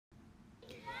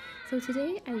So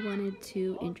today I wanted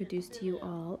to introduce to you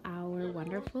all our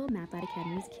wonderful Maplat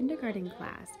Academy's kindergarten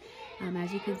class.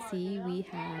 As you can see, we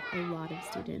have a lot of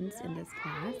students in this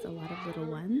class, a lot of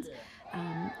little ones,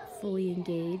 fully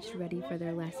engaged, ready for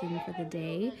their lesson for the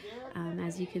day.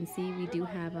 As you can see, we do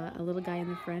have a little guy in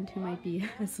the front who might be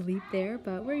asleep there,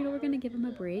 but we're going to give him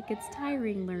a break. It's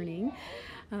tiring learning.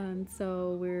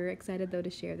 So we're excited though to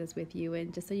share this with you,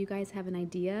 and just so you guys have an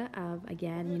idea of,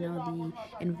 again, the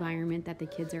environment that the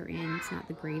kids are in. It's not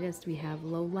the greatest. We have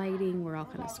low lighting. We're all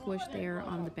kind of squished there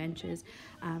on the benches.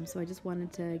 So I just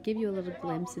wanted to give you a little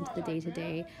glimpse into the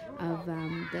day-to-day of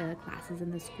the classes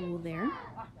in the school there.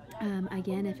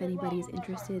 Again, if anybody's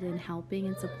interested in helping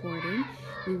and supporting,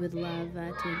 we would love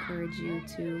to encourage you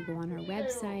to go on our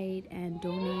website and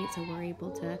donate so we're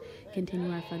able to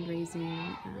continue our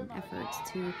fundraising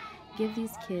efforts to give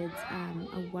these kids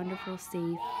a wonderful,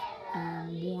 safe,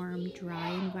 warm, dry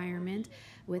environment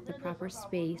with the proper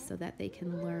space so that they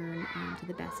can learn to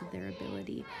the best of their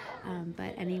ability.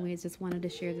 But anyways, just wanted to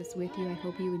share this with you. I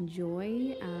hope you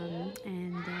enjoy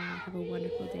and have a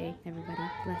wonderful day, everybody.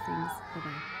 Blessings.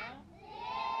 Bye-bye.